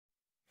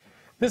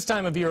This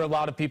time of year, a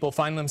lot of people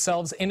find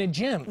themselves in a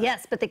gym.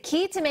 Yes, but the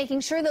key to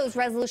making sure those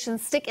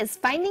resolutions stick is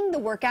finding the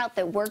workout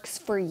that works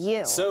for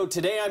you. So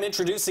today I'm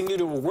introducing you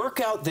to a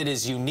workout that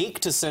is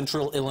unique to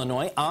Central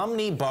Illinois,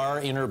 Omni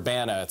Barre in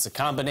Urbana. It's a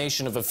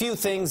combination of a few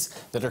things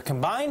that are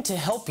combined to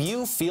help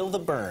you feel the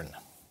burn.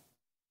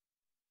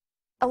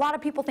 A lot of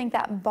people think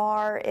that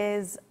barre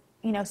is,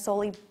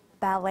 solely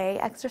ballet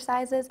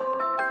exercises.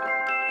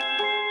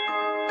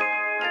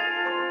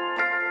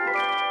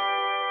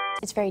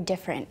 It's very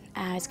different.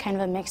 It's kind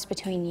of a mix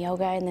between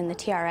yoga and then the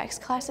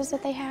TRX classes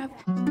that they have.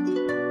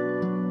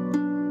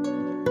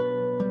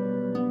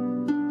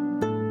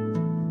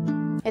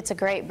 It's a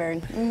great burn.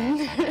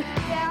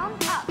 Down,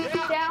 up,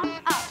 down,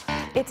 up.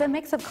 It's a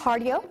mix of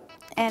cardio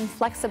and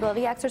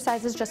flexibility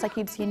exercises, just like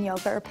you'd see in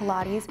yoga or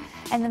Pilates,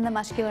 and then the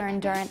muscular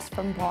endurance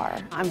from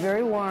barre. I'm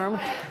very warm.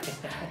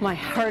 My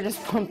heart is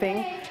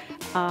pumping.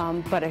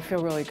 But I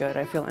feel really good.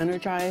 I feel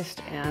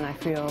energized and I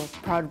feel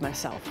proud of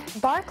myself.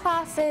 Barre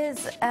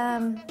classes,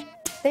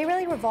 they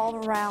really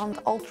revolve around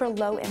ultra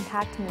low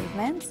impact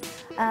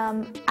movements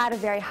at a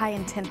very high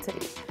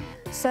intensity.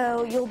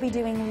 So you'll be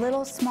doing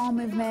little small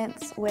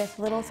movements with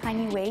little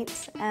tiny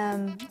weights.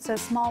 So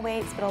small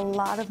weights, but a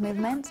lot of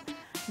movement.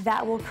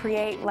 That will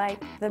create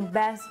like the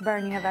best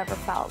burn you have ever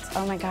felt.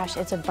 Oh my gosh,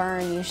 it's a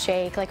burn. You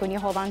shake. Like when you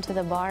hold on to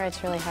the bar,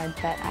 it's really hard.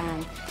 But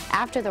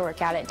after the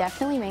workout, it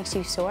definitely makes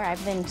you sore.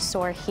 I've been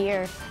sore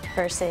here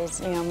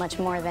versus, much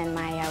more than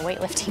my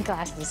weightlifting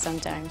classes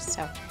sometimes.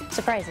 So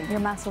surprising. Your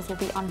muscles will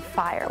be on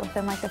fire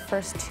within like the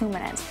first 2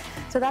 minutes.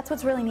 So that's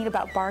what's really neat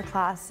about barre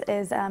class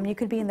is you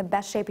could be in the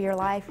best shape of your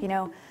life,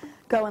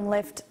 go and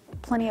lift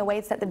plenty of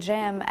weights at the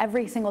gym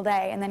every single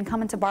day and then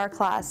come into barre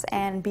class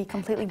and be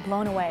completely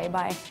blown away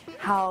by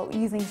how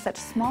using such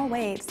small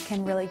weights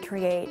can really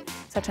create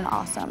such an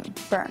awesome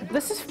burn.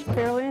 This is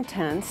fairly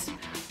intense.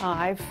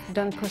 I've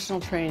done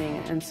personal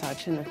training and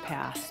such in the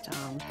past,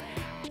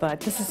 but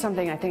this is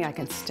something I think I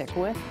can stick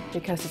with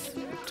because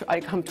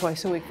I come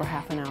twice a week for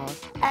half an hour.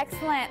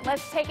 Excellent.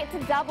 Let's take it to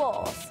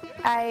doubles.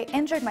 I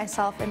injured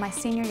myself in my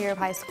senior year of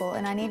high school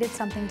and I needed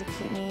something to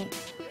keep me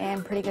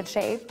in pretty good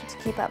shape, to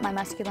keep up my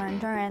muscular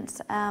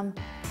endurance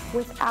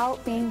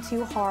without being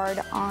too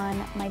hard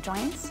on my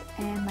joints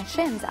and my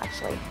shins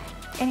actually.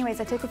 Anyways,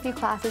 I took a few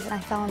classes and I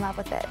fell in love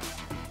with it.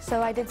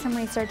 So I did some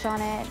research on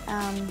it,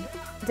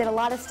 did a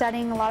lot of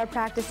studying, a lot of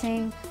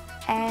practicing,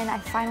 and I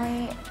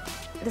finally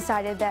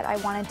decided that I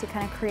wanted to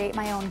kind of create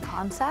my own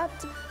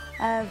concept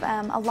of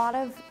a lot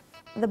of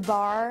the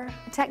barre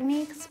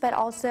techniques, but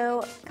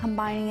also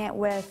combining it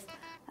with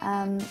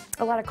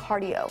a lot of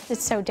cardio.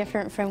 It's so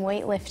different from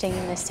weightlifting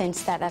in the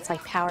sense that that's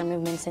like power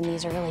movements and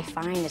these are really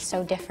fine. It's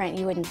so different.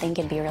 You wouldn't think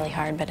it'd be really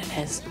hard, but it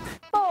is.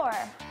 4,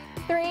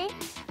 3,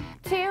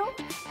 2,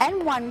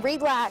 and 1.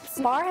 Relax.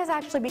 Barre has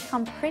actually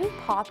become pretty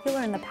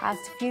popular in the past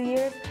few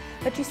years,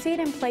 but you see it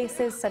in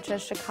places such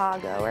as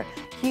Chicago or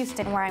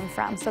Houston, where I'm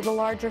from, so the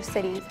larger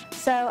cities.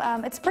 So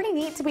it's pretty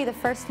neat to be the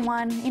first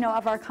one,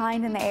 of our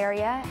kind in the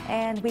area,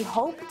 and we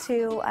hope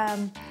to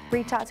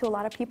reach out to a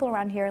lot of people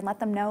around here and let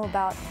them know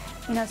about,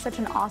 such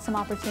an awesome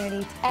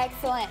opportunity.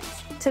 Excellent.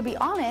 To be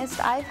honest,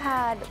 I've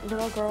had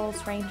little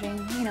girls ranging,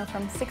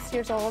 from 6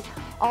 years old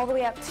all the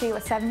way up to a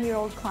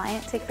 70-year-old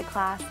client take the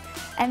class,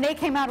 and they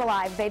came out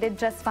alive. They did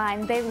just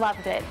fine. They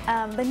loved it.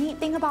 The neat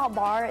thing about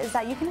barre is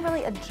that you can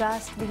really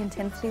adjust the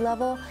intensity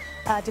level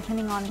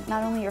depending on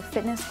not only your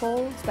fitness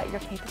goals, but your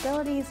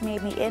capabilities,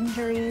 maybe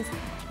injuries,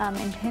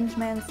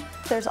 impingements.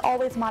 There's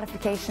always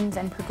modifications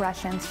and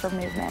progressions for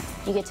movement.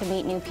 You get to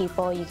meet new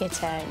people. You get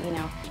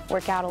to,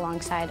 work out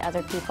alongside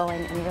other people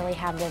and really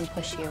have them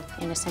push you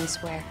in a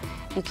sense where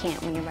you can't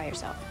when you're by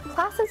yourself.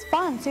 Class is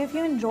fun, so if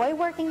you enjoy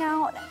working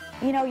out,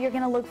 you're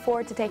going to look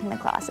forward to taking the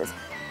classes.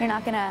 You're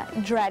not going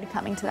to dread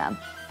coming to them.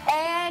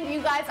 And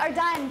you guys are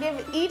done.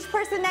 Give each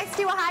person next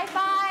to you a high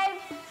five.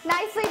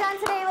 Nicely done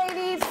today,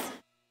 ladies.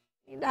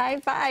 High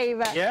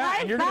five. Yeah,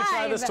 High and you're going to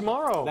try this five.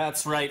 tomorrow.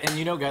 That's right.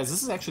 And guys,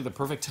 this is actually the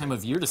perfect time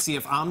of year to see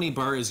if Omni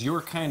Barre is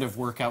your kind of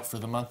workout for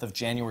the month of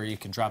January. You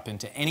can drop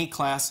into any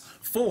class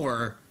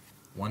for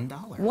 $1.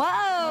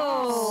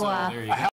 Whoa. So there you go.